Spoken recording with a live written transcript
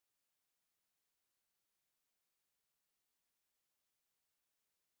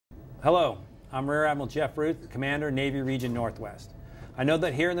Hello, I'm Rear Admiral Jeff Ruth, Commander, Navy Region Northwest. I know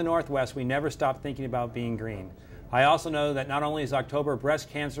that here in the Northwest we never stop thinking about being green. I also know that not only is October Breast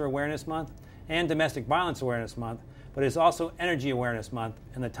Cancer Awareness Month and Domestic Violence Awareness Month, but it's also Energy Awareness Month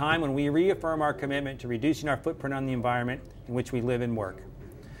and the time when we reaffirm our commitment to reducing our footprint on the environment in which we live and work.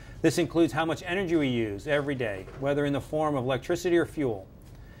 This includes how much energy we use every day, whether in the form of electricity or fuel.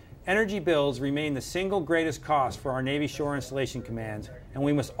 Energy bills remain the single greatest cost for our Navy Shore Installation Commands, and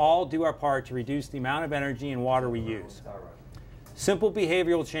we must all do our part to reduce the amount of energy and water we use. Simple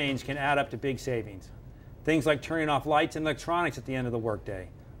behavioral change can add up to big savings. Things like turning off lights and electronics at the end of the workday,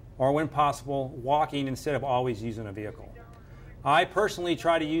 or when possible, walking instead of always using a vehicle. I personally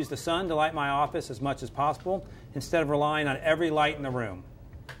try to use the sun to light my office as much as possible instead of relying on every light in the room.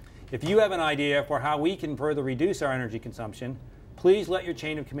 If you have an idea for how we can further reduce our energy consumption, please let your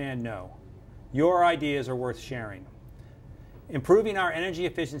chain of command know. Your ideas are worth sharing. Improving our energy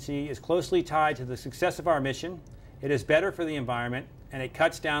efficiency is closely tied to the success of our mission. It is better for the environment, and it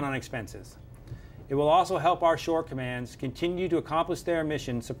cuts down on expenses. It will also help our shore commands continue to accomplish their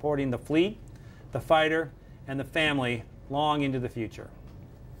mission supporting the fleet, the fighter, and the family long into the future.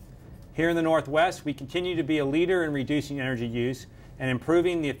 Here in the Northwest, we continue to be a leader in reducing energy use and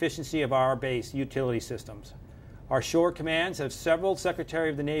improving the efficiency of our base utility systems. Our shore commands have several Secretary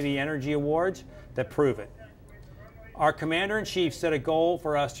of the Navy Energy Awards that prove it. Our Commander-in-Chief set a goal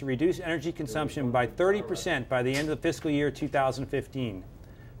for us to reduce energy consumption by 30% by the end of the fiscal year 2015.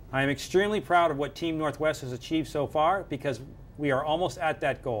 I am extremely proud of what Team Northwest has achieved so far because we are almost at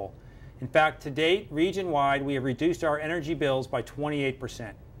that goal. In fact, to date, region-wide, we have reduced our energy bills by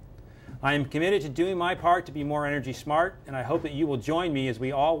 28%. I am committed to doing my part to be more energy smart, and I hope that you will join me as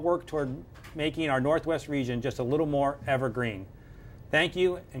we all work toward making our Northwest region just a little more evergreen. Thank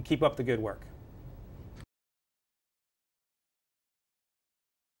you, and keep up the good work.